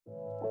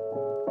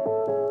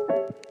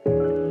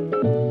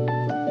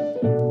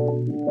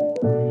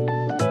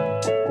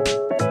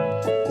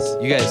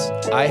guys,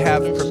 I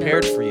have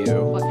prepared for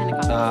you. What kind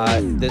of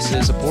coffee? This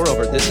is a pour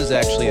over. This is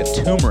actually a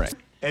turmeric.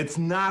 It's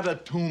not a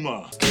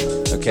tumor.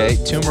 Okay,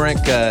 turmeric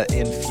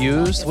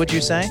infused, would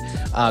you say?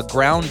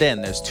 Ground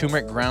in. There's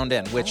turmeric ground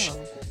in,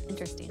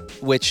 Interesting.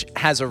 which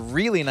has a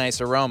really nice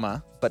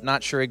aroma, but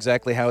not sure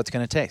exactly how it's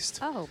going to taste.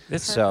 Oh,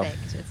 So-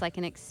 perfect. It's like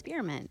an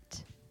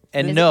experiment.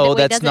 And Is no, it,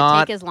 that's does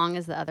not it take as long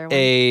as the other one?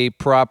 a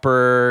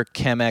proper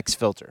Chemex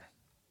filter,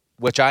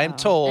 which I am Oh.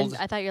 told.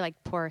 And I thought you're like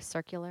pour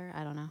circular.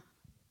 I don't know.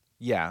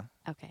 Yeah,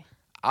 Okay.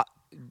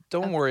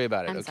 don't worry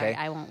about it. I'm okay, sorry.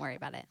 I won't worry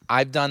about it.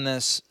 I've done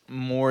this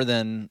more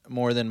than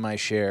my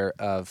share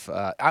of.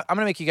 I'm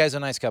gonna make you guys a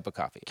nice cup of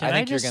coffee. Can I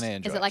think I you're just- gonna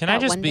enjoy. Is it like Can I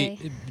that just one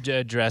day?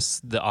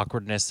 address the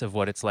awkwardness of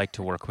what it's like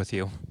to work with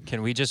you?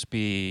 Can we just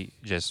be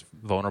just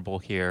vulnerable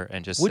here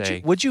and just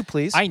say, Would you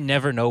please? I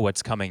never know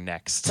what's coming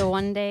next. So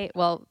one day,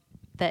 well,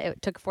 that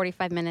it took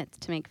 45 minutes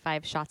to make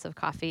 5 shots of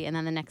coffee, and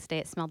then the next day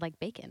it smelled like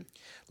bacon.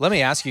 Let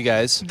me ask you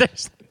guys.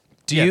 There's-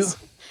 Do Yes.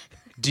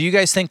 you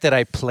guys think that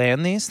I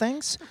plan these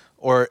things,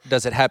 or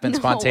does it happen No.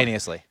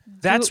 spontaneously?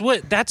 That's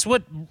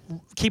what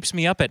keeps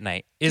me up at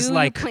night. Is Do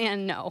like,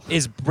 plan no.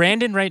 is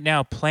Brandon right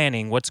now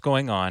planning what's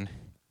going on,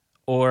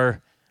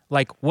 or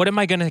like what am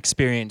I going to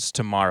experience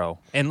tomorrow?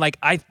 And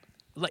I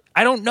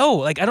don't know.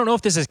 Like I don't know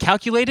if this is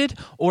calculated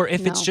or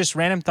if it's No. just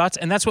random thoughts,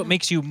 and that's what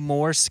makes you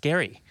more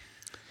scary.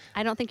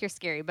 I don't think you're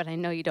scary, but I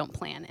know you don't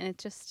plan, and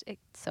it's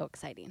so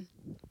exciting.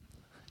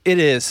 It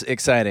is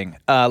exciting.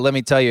 Let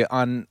me tell you,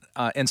 on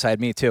inside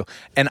me too.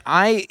 And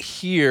I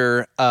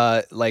hear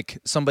like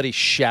somebody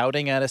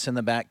shouting at us in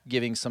the back,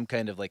 giving some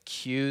kind of like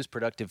cues,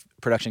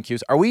 production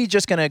cues. Are we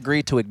just going to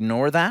agree to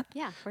ignore that?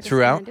 Yeah, we're just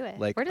throughout? gonna do it.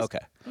 Like, We're just,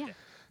 okay. Yeah.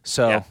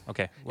 So Yeah,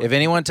 okay. if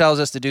anyone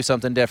tells us to do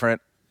something different,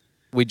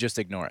 we just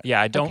ignore it.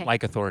 Yeah, I don't Okay.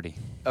 like authority.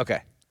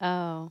 Okay.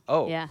 Oh.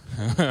 Oh. Yeah.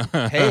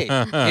 Hey,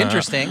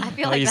 interesting. I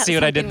feel Oh, like you that's see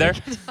what I did something we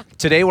there? could talk-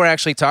 Today we're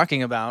actually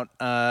talking about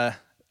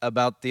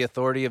the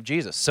authority of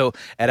Jesus. So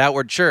at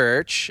Outward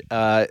Church,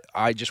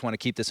 I just want to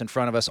keep this in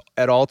front of us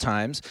at all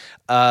times,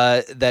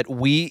 that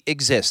we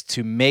exist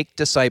to make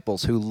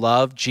disciples who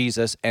love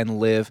Jesus and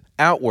live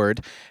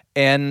outward.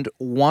 And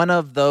one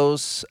of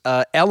those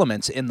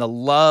elements in the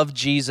Love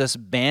Jesus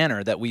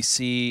banner that we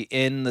see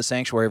in the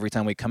sanctuary every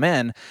time we come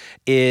in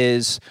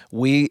is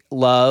we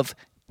love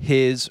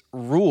his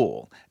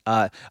rule.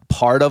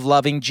 Part of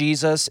loving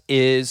Jesus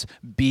is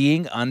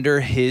being under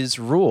his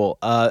rule.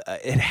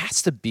 It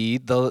has to be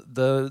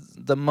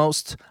the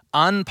most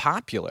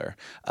unpopular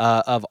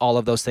of all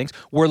of those things.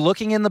 We're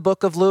looking in the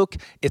book of Luke.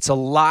 It's a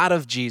lot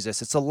of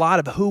Jesus. It's a lot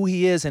of who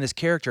he is and his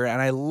character.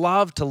 And I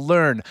love to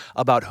learn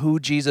about who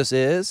Jesus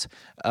is.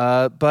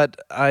 But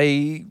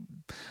I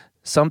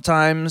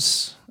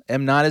sometimes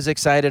am not as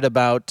excited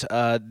about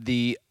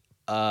the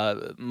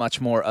much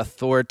more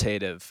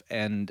authoritative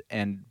and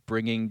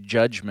bringing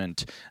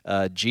judgment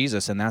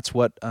Jesus, and that's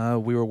what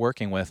we were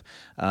working with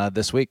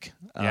this week.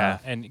 Yeah,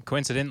 and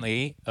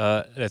coincidentally,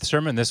 the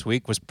sermon this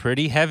week was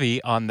pretty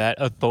heavy on that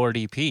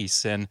authority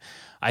piece, and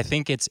I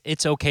think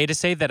it's okay to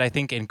say that I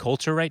think in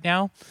culture right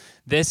now,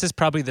 this is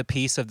probably the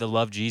piece of the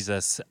love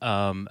Jesus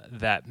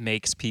that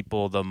makes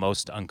people the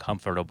most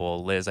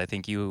uncomfortable. Liz, I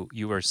think you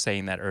were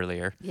saying that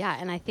earlier. Yeah,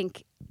 and I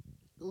think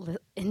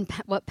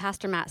what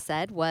Pastor Matt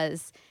said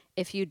was,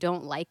 if you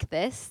don't like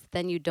this,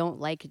 then you don't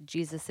like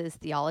Jesus's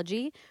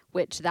theology,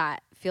 which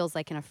that feels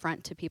like an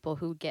affront to people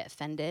who get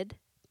offended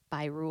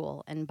by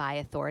rule and by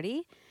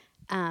authority.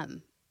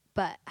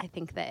 But I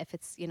think that if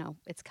it's,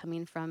 it's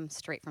coming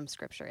straight from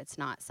Scripture, it's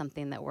not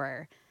something that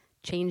we're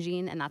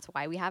changing, and that's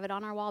why we have it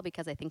on our wall,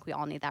 because I think we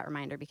all need that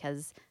reminder,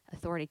 because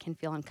authority can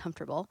feel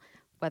uncomfortable,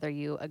 whether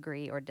you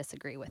agree or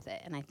disagree with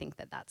it. And I think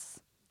that that's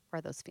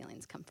where those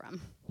feelings come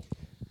from.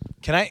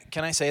 Can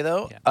I say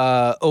though,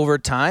 over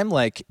time,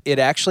 like it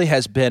actually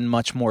has been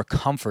much more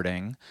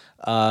comforting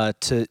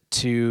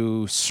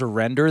to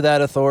surrender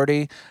that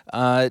authority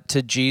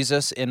to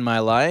Jesus in my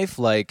life.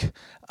 Like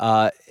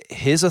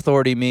his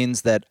authority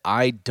means that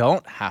I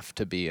don't have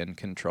to be in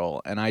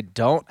control and I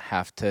don't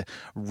have to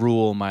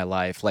rule my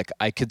life. Like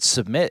I could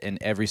submit in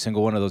every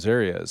single one of those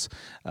areas.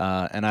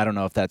 And I don't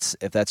know if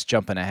that's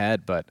jumping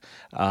ahead, but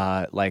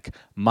like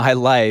my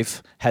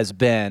life has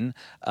been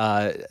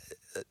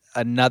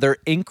another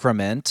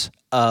increment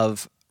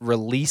of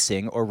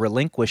releasing or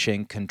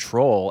relinquishing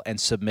control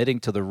and submitting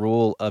to the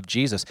rule of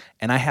Jesus.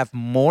 And I have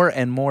more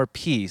and more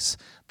peace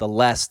the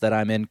less that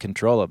I'm in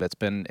control of. It's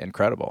been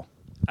incredible.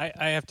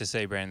 I have to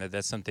say, Brandon,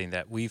 that's something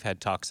that we've had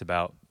talks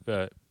about,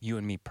 you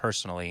and me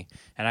personally,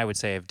 and I would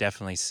say I've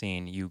definitely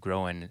seen you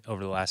growing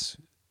over the last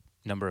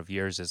number of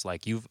years. Is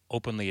like you've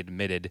openly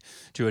admitted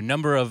to a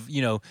number of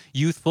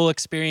youthful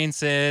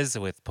experiences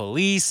with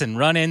police and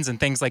run-ins and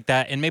things like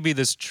that, and maybe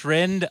this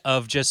trend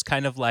of just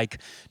kind of like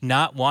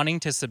not wanting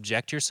to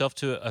subject yourself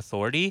to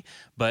authority,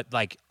 but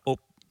like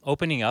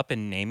opening up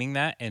and naming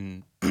that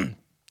and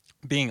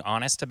being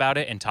honest about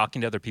it and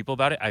talking to other people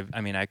about it. I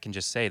mean, I can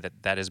just say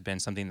that has been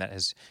something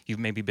that you've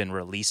maybe been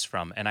released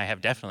from, and I have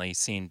definitely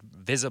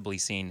visibly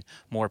seen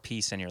more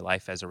peace in your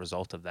life as a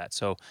result of that.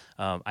 So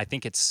I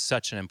think it's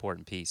such an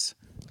important piece.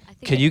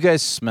 Can you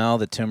guys smell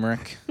the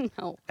turmeric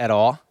No, at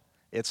all?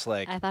 It's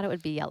like I thought it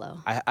would be yellow.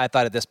 I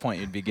thought at this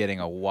point you'd be getting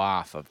a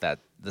waft of that.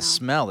 The No.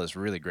 smell is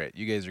really great.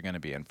 You guys are going to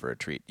be in for a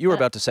treat. You were But,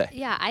 about to say.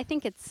 Yeah,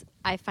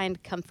 I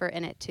find comfort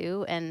in it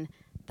too, and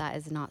that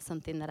is not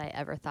something that I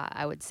ever thought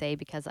I would say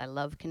because I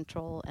love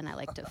control and I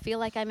like to feel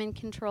like I'm in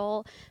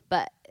control.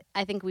 But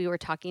I think we were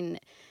talking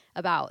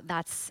about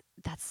that's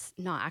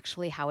not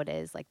actually how it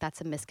is. Like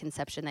that's a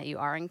misconception that you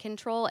are in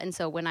control. And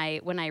so when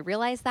I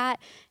realized that,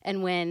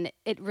 and when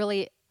it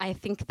really, I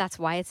think that's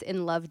why it's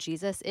in Love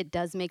Jesus. It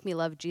does make me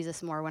love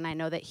Jesus more when I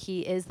know that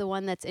he is the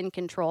one that's in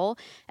control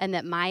and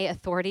that my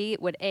authority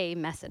would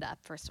mess it up.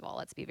 First of all,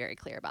 let's be very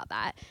clear about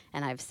that.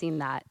 And I've seen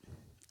that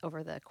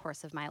over the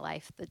course of my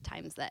life, the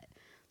times that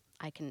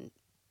I can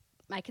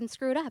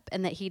screw it up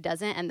and that he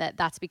doesn't, and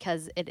that's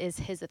because it is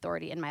his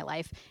authority in my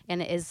life,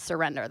 and it is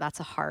surrender. That's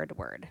a hard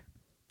word.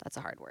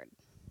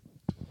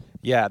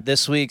 Yeah,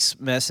 this week's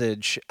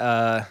message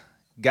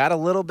got a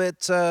little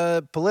bit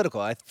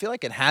political. I feel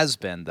like it has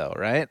been though,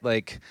 right?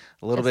 Like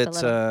a little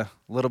Just a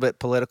little bit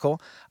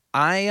political.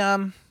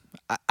 I'm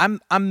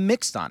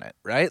mixed on it,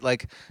 right?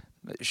 Like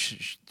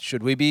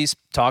should we be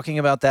talking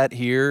about that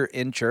here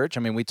in church?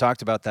 I mean, we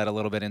talked about that a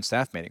little bit in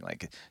staff meeting,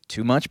 like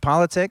too much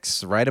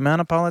politics, right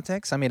amount of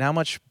politics. I mean, how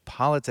much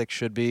politics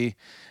should be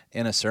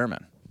in a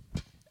sermon?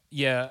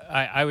 Yeah,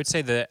 I would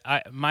say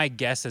that my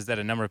guess is that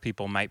a number of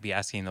people might be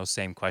asking those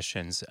same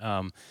questions.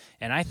 And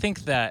I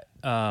think that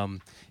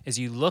as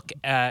you look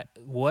at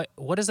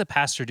what does a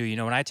pastor do? You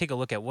know, when I take a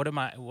look at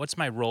what's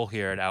my role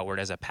here at Outward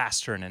as a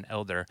pastor and an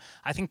elder,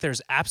 I think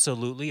there's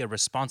absolutely a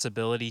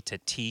responsibility to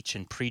teach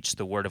and preach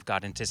the Word of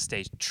God and to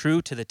stay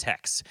true to the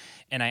text.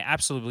 And I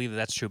absolutely believe that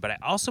that's true. But I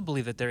also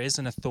believe that there is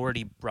an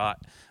authority brought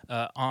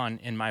on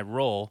in my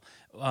role.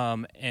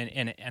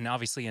 And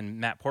obviously in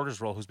Matt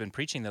Porter's role, who's been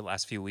preaching the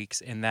last few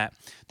weeks, in that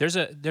there's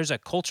a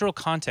cultural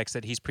context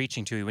that he's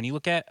preaching to. When you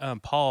look at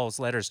Paul's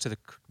letters to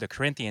the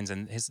Corinthians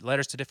and his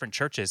letters to different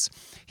churches,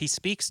 he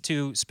speaks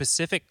to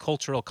specific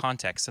cultural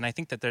contexts, and I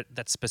think that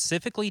that's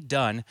specifically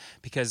done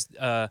because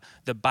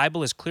the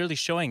Bible is clearly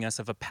showing us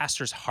of a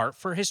pastor's heart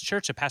for his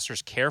church, a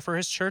pastor's care for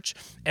his church.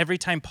 Every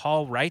time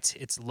Paul writes,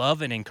 it's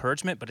love and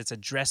encouragement, but it's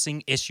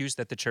addressing issues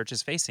that the church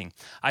is facing.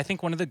 I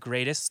think one of the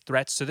greatest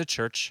threats to the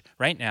church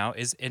right now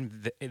is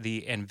in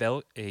the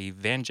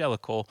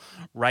evangelical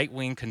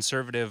right-wing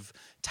conservative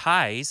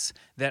ties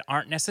that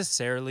aren't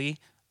necessarily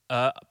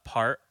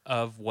part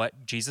of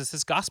what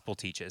Jesus' gospel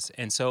teaches.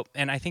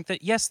 And I think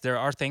that, yes, there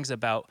are things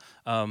about,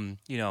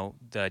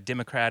 the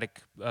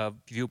democratic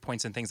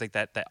viewpoints and things like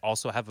that that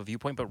also have a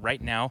viewpoint. But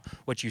right now,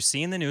 what you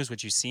see in the news,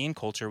 what you see in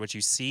culture, what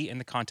you see in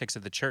the context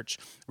of the church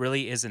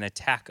really is an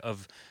attack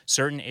of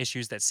certain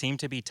issues that seem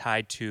to be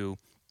tied to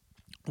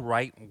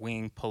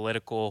right-wing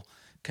political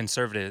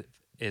conservatism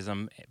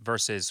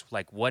versus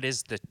like what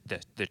is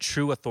the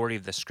true authority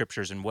of the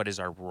scriptures and what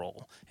is our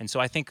role. And so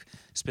I think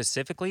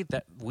specifically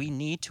that we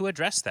need to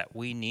address that.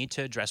 We need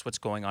to address what's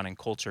going on in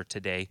culture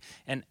today.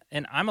 And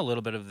I'm a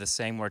little bit of the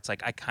same where it's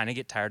like I kind of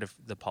get tired of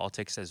the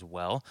politics as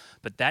well,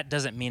 but that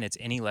doesn't mean it's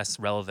any less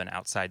relevant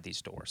outside these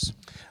doors.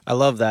 I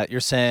love that. You're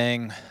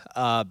saying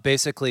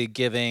basically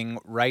giving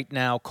right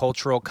now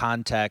cultural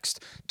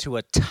context to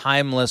a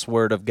timeless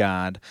word of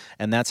God,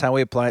 and that's how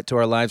we apply it to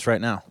our lives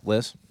right now.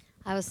 Liz?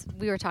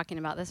 We were talking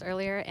about this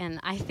earlier, and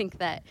I think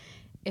that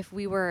if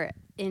we were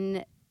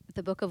in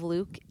the book of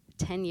Luke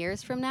 10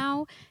 years from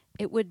now,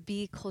 it would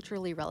be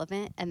culturally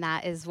relevant, and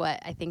that is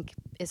what I think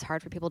is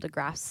hard for people to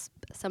grasp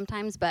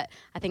sometimes, but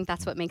I think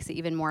that's what makes it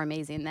even more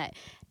amazing.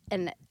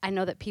 And I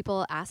know that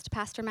people asked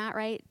Pastor Matt,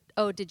 right,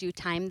 oh, did you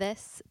time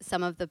this,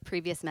 some of the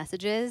previous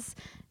messages?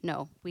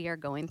 No, we are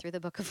going through the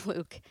book of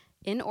Luke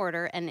in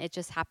order, and it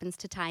just happens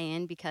to tie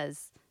in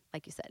because,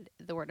 like you said,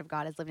 the Word of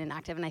God is living and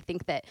active. And I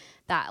think that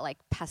like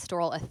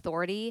pastoral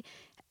authority,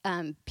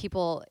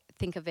 people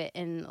think of it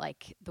in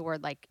like the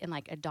word like in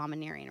like a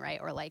domineering, right?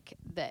 Or like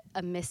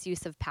a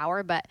misuse of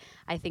power. But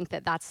I think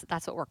that that's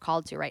what we're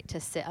called to, right? To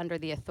sit under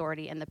the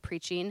authority and the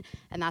preaching.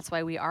 And that's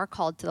why we are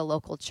called to the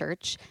local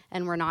church.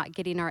 And we're not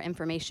getting our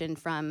information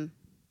from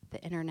the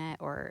internet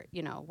or,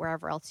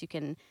 wherever else you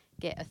can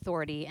get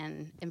authority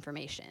and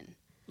information.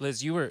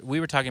 Liz, we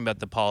were talking about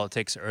the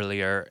politics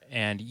earlier,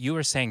 and you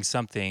were saying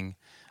something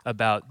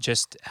about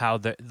just how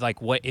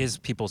what is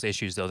people's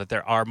issues, though, that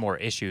there are more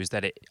issues,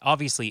 that it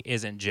obviously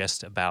isn't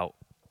just about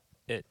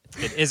it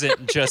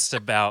isn't just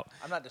about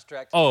I'm not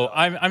distracted. Oh,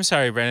 I'm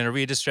sorry, Brandon, are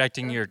we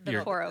distracting your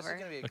Pour over.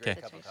 Okay.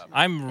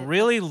 I'm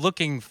really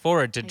looking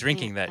forward to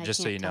drinking that, I just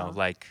so can't you know, tell.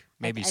 like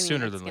maybe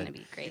sooner it's than gonna later.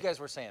 be great. You guys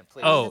were saying,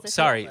 please. Oh,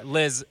 sorry,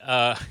 Liz,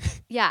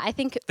 Yeah, I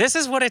think this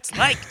is what it's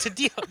like to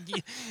deal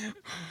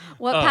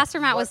what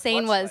Pastor Matt was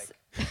saying was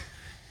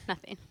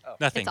nothing.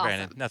 Nothing, It's awesome.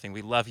 Brandon, nothing.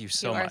 We love you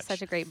so you are much.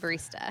 such a great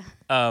barista.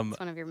 It's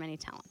one of your many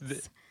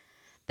talents.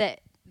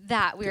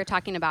 That we were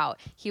talking about.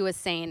 He was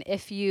saying,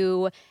 if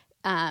you,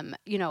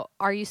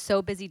 are you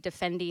so busy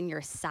defending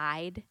your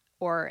side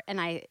and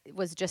I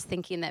was just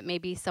thinking that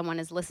maybe someone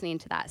is listening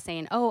to that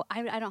saying, oh,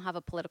 I don't have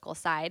a political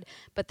side,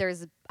 but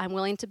I'm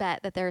willing to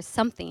bet that there's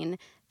something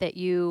that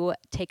you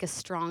take a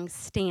strong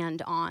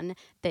stand on,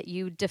 that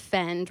you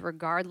defend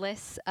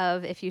regardless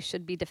of if you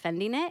should be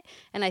defending it.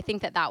 And I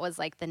think that was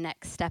like the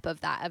next step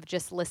of that, of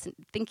just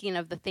thinking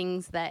of the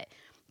things that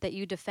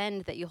you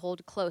defend, that you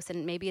hold close.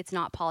 And maybe it's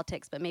not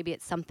politics, but maybe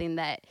it's something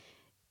that,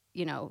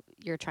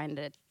 you're trying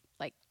to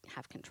like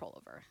have control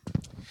over.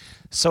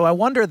 So I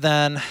wonder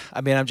then,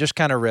 I mean, I'm just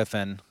kind of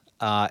riffing,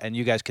 and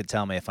you guys could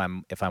tell me if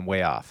I'm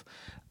way off.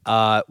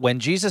 When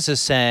Jesus is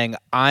saying,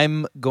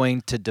 I'm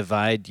going to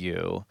divide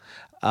you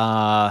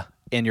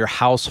in your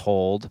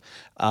household,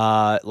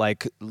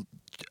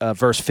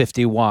 verse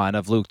 51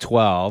 of Luke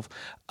 12,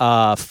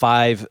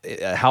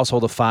 a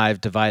household of 5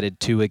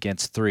 divided 2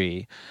 against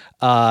 3.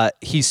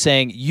 He's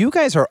saying, you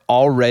guys are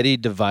already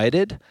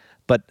divided,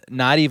 but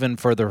not even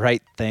for the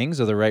right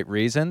things or the right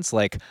reasons.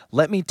 Like,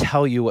 let me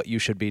tell you what you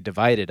should be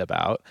divided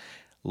about.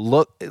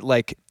 Look,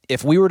 like,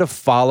 if we were to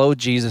follow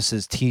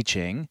Jesus's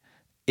teaching,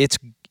 it's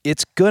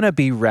going to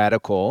be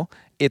radical.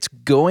 It's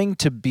going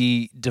to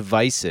be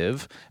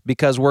divisive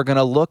because we're going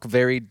to look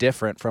very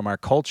different from our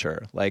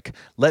culture. Like,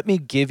 let me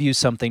give you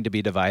something to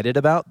be divided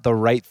about, the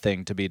right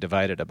thing to be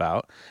divided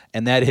about,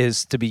 and that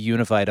is to be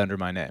unified under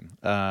my name.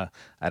 I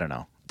don't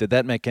know. Did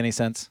that make any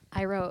sense?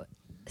 I wrote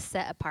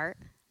set apart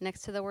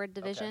next to the word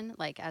division. Okay.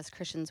 Like, as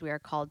Christians, we are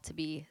called to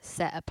be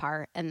set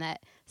apart, and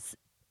that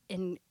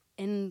in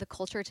the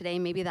culture today,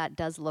 maybe that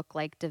does look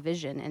like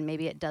division, and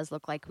maybe it does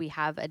look like we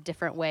have a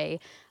different way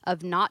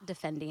of not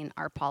defending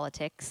our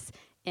politics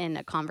in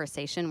a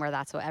conversation where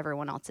that's what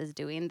everyone else is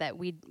doing, that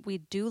we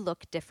do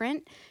look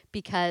different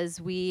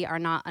because we are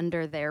not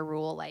under their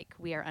rule like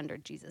we are under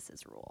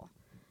Jesus's rule.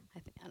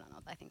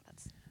 I think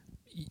that's...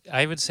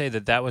 I would say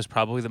that was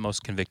probably the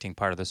most convicting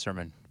part of the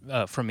sermon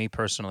for me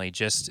personally.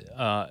 Just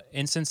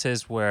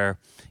instances where,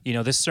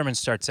 this sermon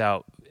starts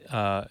out,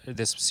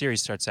 this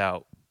series starts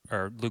out,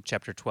 or Luke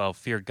chapter 12,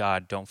 fear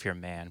God, don't fear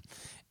man.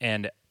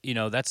 And,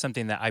 that's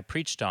something that I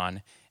preached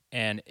on,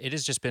 and it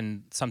has just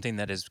been something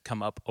that has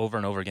come up over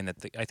and over again that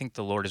I think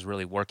the Lord is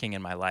really working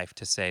in my life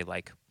to say,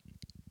 like,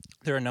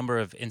 there are a number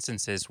of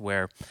instances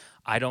where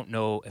I don't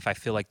know if I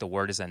feel like the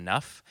word is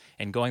enough.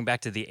 And going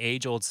back to the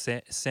age-old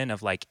sin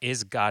of, like,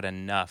 is God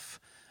enough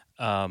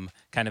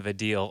kind of a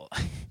deal.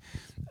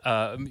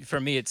 For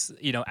me, it's,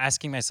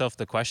 asking myself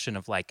the question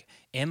of, like,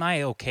 am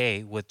I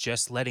okay with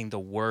just letting the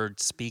word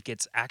speak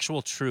its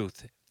actual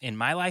truth in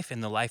my life,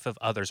 in the life of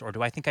others? Or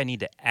do I think I need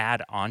to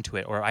add on to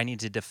it, or I need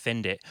to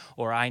defend it,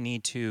 or I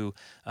need to,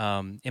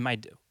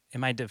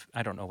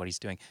 I don't know what he's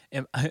doing.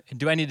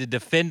 Do I need to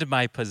defend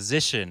my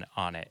position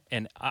on it?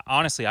 And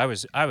honestly, I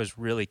was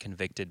really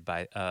convicted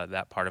by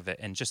that part of it.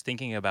 And just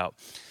thinking about,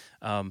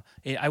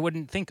 I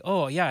wouldn't think,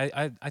 oh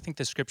yeah, I think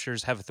the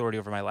scriptures have authority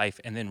over my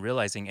life. And then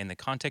realizing in the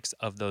context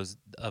of those,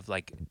 of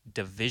like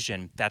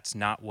division, that's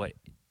not what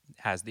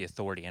has the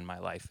authority in my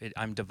life.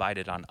 I'm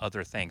divided on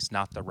other things,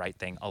 not the right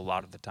thing a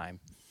lot of the time.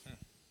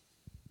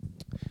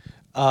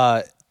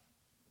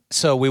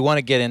 So we want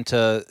to get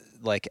into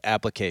like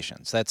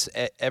applications. That's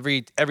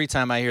every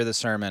time I hear the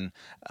sermon,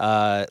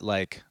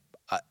 like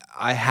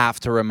I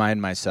have to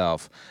remind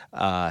myself,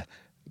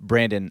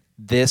 Brandon,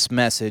 this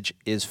message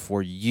is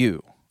for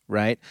you,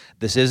 right?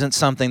 This isn't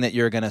something that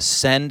you're going to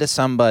send to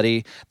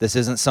somebody. This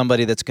isn't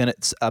somebody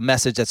a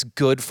message that's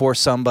good for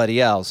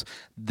somebody else.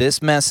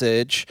 This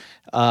message,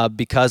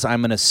 because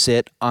I'm going to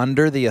sit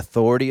under the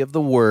authority of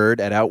the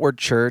word at Outward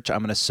Church, I'm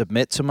going to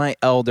submit to my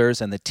elders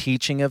and the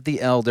teaching of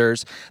the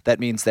elders. That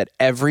means that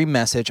every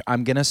message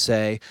I'm going to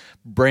say,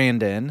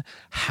 Brandon,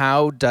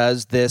 how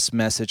does this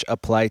message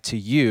apply to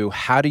you?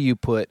 How do you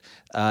put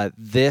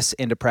this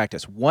into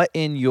practice? What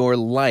in your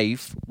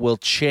life will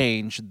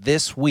change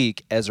this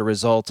week as a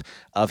result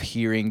of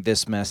hearing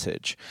this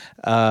message?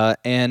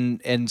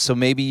 And so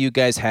maybe you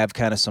guys have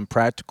kind of some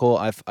practical,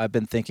 I've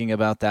been thinking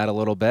about that a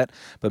little bit,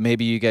 but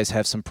maybe you guys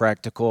have some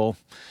practical,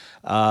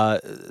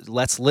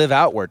 let's live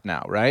outward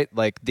now, right?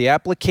 Like the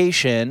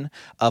application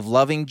of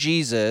loving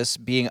Jesus,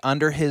 being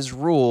under his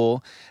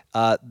rule,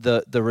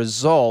 the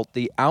result,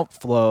 the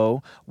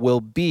outflow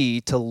will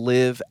be to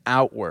live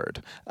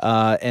outward.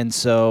 And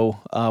so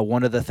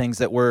one of the things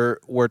that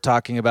we're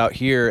talking about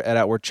here at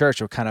Outward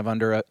Church, we're kind of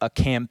under a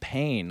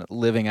campaign,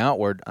 living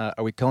outward.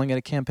 Are we calling it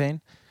a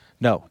campaign?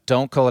 No,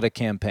 don't call it a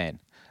campaign.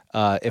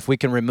 If we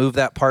can remove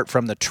that part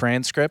from the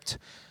transcript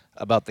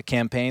about the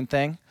campaign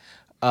thing.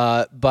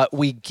 But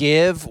we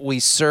give, we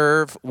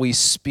serve, we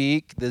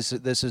speak. This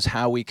is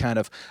how we kind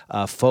of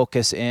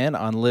focus in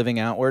on living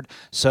outward.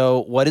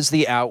 So what is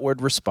the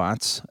outward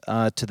response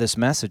to this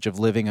message of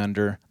living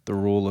under the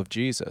rule of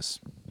Jesus?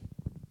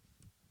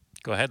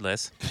 Go ahead,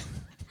 Liz.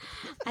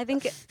 I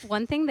think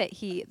one thing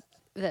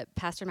that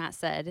Pastor Matt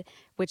said,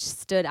 which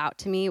stood out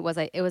to me, was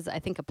I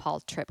think a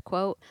Paul Tripp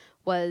quote,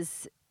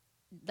 was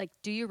like,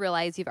 do you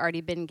realize you've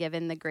already been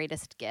given the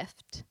greatest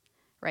gift?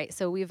 Right,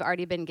 so we've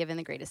already been given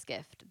the greatest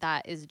gift.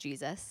 That is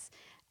Jesus.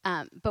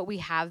 But we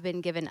have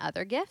been given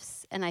other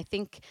gifts. And I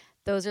think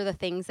those are the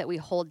things that we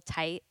hold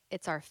tight.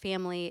 It's our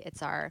family,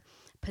 it's our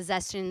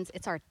possessions,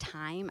 it's our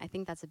time. I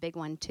think that's a big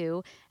one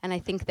too. And I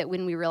think that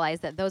when we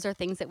realize that those are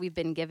things that we've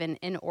been given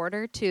in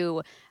order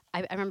to,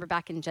 I remember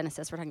back in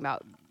Genesis, we're talking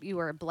about you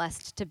were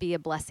blessed to be a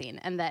blessing,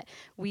 and that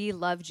we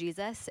love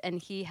Jesus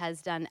and he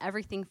has done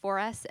everything for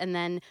us. And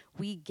then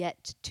we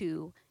get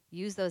to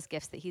use those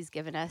gifts that he's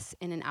given us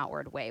in an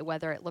outward way,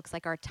 whether it looks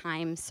like our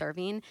time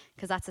serving,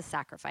 because that's a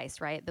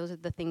sacrifice, right? Those are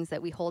the things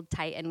that we hold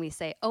tight and we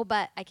say, oh,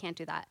 but I can't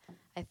do that.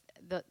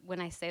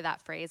 When I say that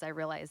phrase, I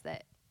realize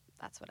that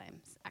that's what I'm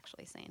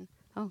actually saying.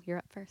 Oh, you're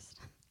up first.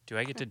 Do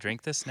I get to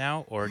drink this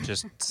now or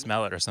just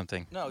smell it or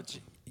something? No,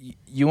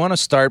 you want to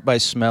start by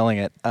smelling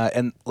it.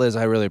 And Liz,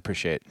 I really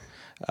appreciate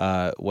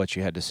what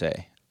you had to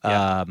say.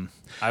 Yeah.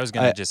 I was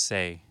going to just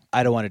say,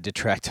 I don't want to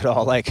detract at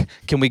all. Like,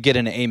 can we get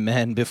an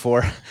amen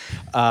before?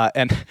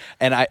 And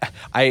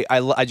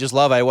I just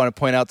love. I want to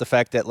point out the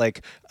fact that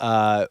like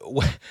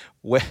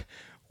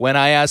when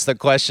I asked the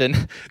question,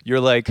 you're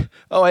like,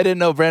 oh, I didn't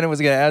know Brandon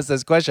was going to ask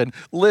this question.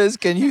 Liz,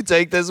 can you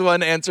take this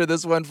one, answer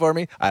this one for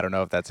me? I don't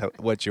know if that's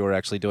what you were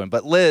actually doing,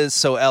 but Liz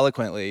so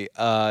eloquently,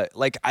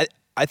 like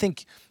I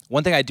think.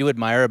 One thing I do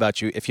admire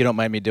about you, if you don't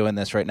mind me doing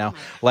this right now,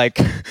 like,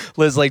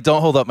 Liz, like, don't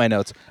hold up my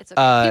notes. It's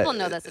okay. People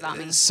know this about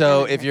me.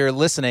 So if you're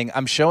listening,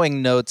 I'm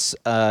showing notes,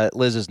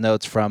 Liz's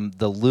notes from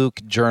the Luke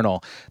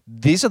Journal.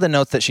 These are the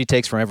notes that she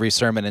takes from every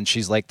sermon, and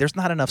she's like, there's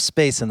not enough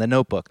space in the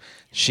notebook.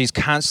 She's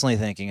constantly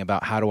thinking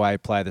about how do I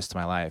apply this to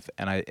my life,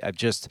 and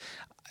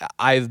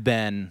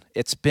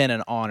it's been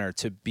an honor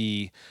to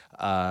be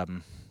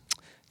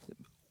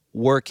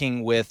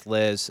working with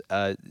Liz.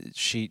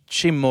 She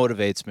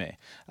motivates me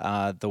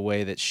the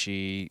way that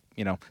she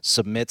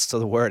submits to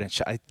the word,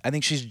 and I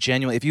think she's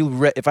genuine.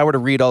 If I were to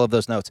read all of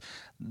those notes,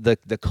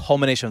 the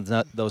culmination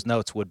of those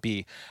notes would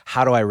be,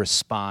 how do I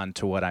respond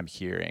to what I'm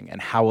hearing,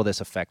 and how will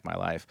this affect my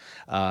life?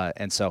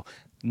 And so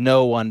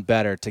no one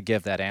better to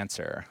give that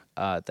answer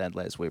than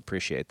Liz. We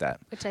appreciate that.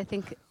 Which I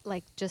think,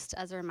 like, just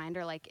as a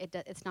reminder, like,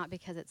 it's not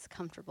because it's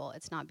comfortable.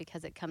 It's not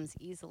because it comes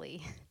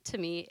easily to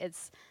me.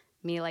 It's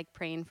me like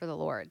praying for the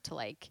Lord to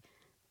like,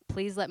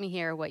 please let me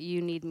hear what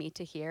you need me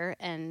to hear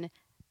and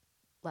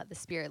let the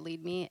Spirit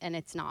lead me. And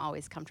it's not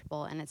always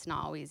comfortable and it's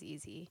not always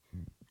easy.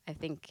 I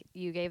think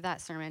you gave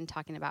that sermon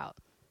talking about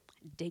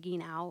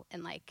digging out,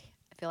 and like,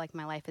 I feel like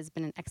my life has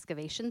been an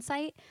excavation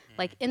site,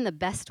 like in the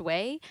best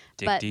way,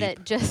 but deep.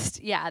 That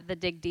just, the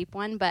dig deep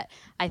one. But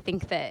I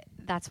think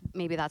that's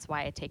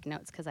why I take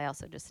notes, because I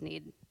also just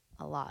need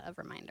a lot of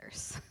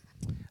reminders.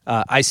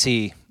 I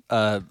see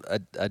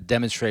a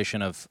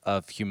demonstration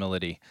of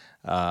humility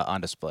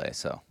on display.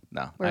 So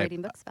no, we're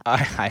reading books about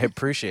that. I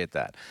appreciate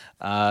that.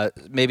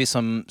 Maybe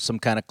some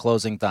kind of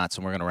closing thoughts,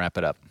 and we're going to wrap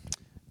it up.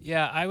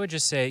 Yeah, I would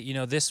just say,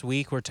 this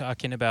week we're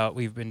talking about,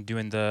 we've been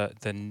doing the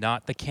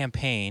not the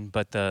campaign,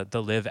 but the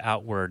live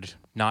outward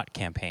not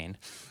campaign.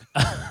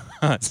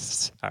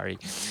 Sorry.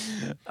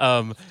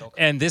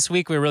 And this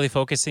week we're really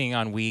focusing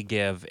on We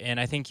Give. And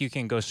I think you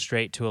can go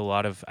straight to a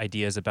lot of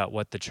ideas about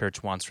what the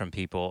church wants from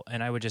people.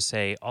 And I would just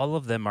say all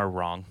of them are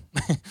wrong.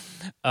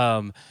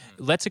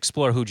 Let's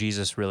explore who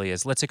Jesus really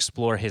is. Let's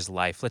explore his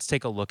life. Let's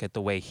take a look at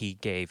the way he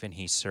gave and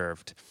he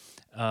served.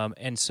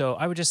 And so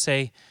I would just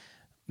say,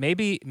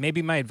 maybe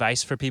my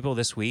advice for people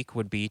this week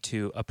would be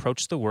to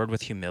approach the word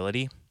with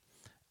humility.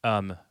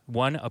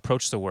 One,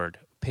 approach the word.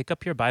 Pick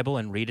up your Bible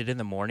and read it in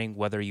the morning,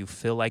 whether you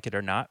feel like it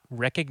or not.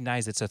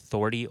 Recognize its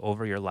authority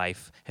over your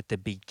life at the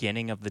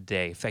beginning of the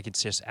day. If I could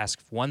just ask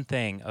one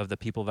thing of the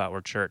people of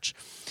Outward Church,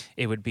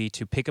 it would be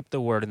to pick up the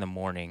word in the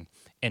morning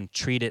and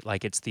treat it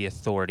like it's the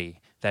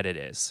authority that it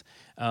is.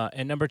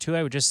 And number two,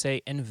 I would just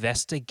say,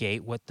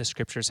 investigate what the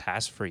scriptures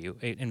has for you.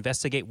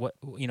 Investigate what,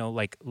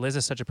 like Liz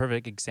is such a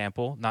perfect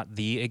example, not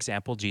the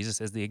example, Jesus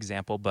is the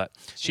example, but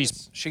she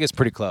gets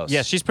pretty close.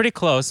 Yeah, she's pretty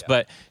close,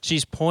 but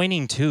she's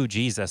pointing to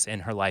Jesus in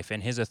her life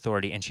and his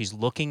authority, and she's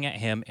looking at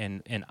him,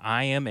 and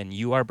I am, and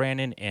you are,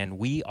 Brandon, and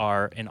we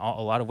are, in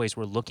a lot of ways,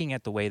 we're looking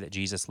at the way that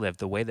Jesus lived,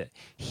 the way that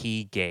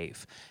he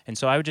gave. And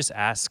so I would just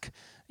ask,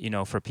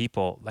 for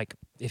people, like,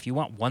 if you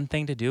want one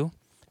thing to do,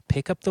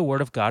 pick up the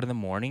Word of God in the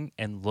morning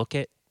and look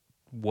at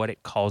what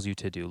it calls you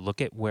to do. Look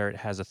at where it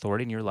has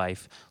authority in your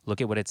life.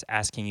 Look at what it's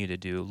asking you to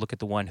do. Look at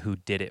the one who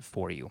did it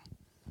for you.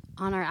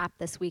 On our app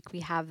this week,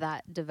 we have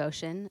that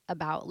devotion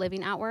about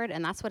living outward,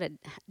 and that's what it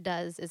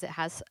does, is it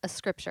has a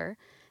scripture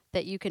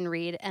that you can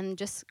read and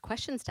just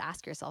questions to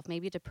ask yourself,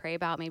 maybe to pray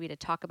about, maybe to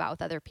talk about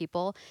with other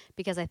people,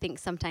 because I think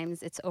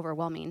sometimes it's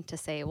overwhelming to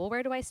say, well,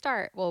 where do I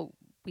start? Well,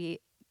 we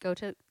go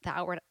to the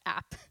Outward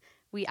app.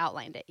 We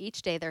outlined it.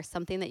 Each day there's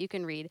something that you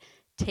can read.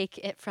 Take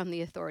it from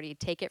the authority.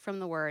 Take it from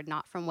the word,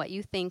 not from what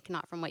you think,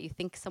 not from what you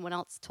think someone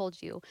else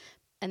told you.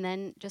 And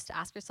then just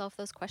ask yourself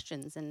those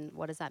questions, and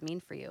what does that mean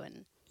for you?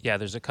 And yeah,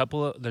 there's a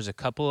couple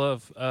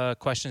of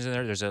questions in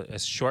there. There's a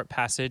short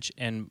passage,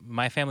 and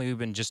my family, we've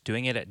been just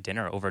doing it at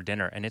dinner, over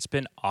dinner, and it's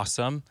been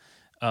awesome.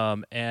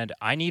 And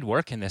I need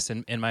work in this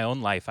in my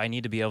own life. I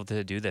need to be able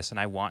to do this, and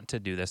I want to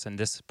do this. And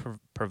this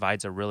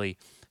provides a really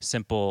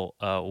simple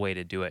way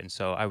to do it. And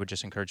so I would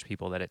just encourage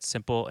people that it's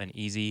simple and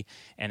easy,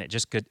 and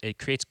it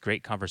creates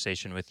great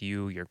conversation with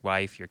you, your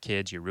wife, your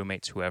kids, your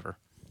roommates, whoever.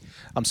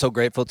 I'm so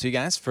grateful to you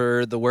guys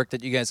for the work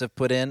that you guys have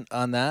put in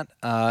on that.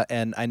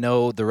 And I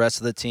know the rest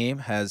of the team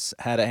has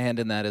had a hand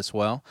in that as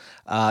well.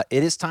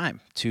 It is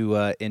time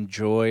to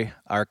enjoy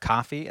our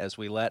coffee as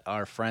we let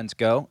our friends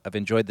go. I've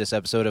enjoyed this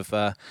episode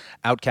of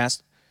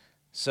Outcast.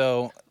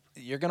 So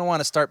you're going to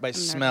want to start by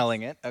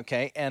smelling it,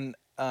 okay? And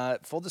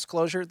full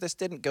disclosure, this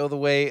didn't go the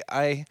way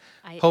I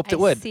hoped it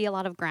would. I see a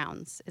lot of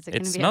grounds. Is it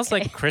going It to be smells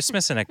okay? like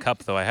Christmas in a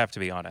cup, though, I have to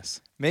be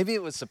honest. Maybe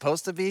it was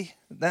supposed to be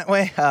that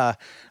way.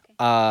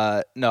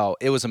 No,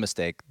 it was a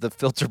mistake. The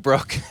filter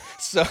broke.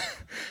 So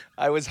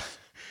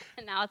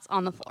And now it's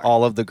on the floor.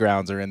 all of the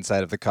grounds are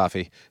inside of the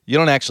coffee. You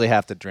don't actually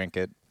have to drink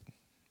it,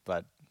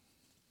 but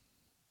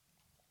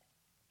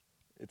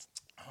it's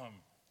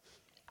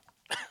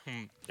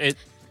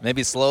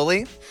maybe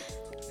slowly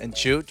and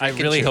chew. I Drink and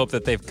really chew. hope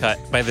that they've cut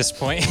by this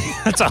point.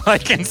 That's all I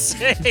can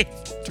say.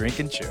 Drink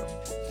and chew.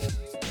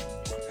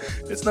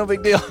 It's no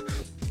big deal.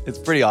 It's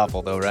pretty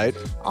awful though, right?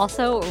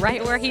 Also,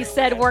 right where he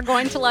said we're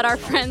going to let our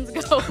friends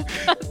go.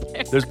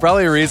 There's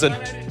probably a reason.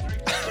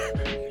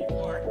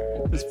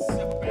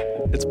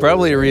 It's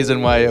probably a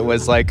reason why it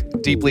was like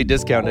deeply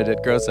discounted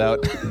at Gross Out.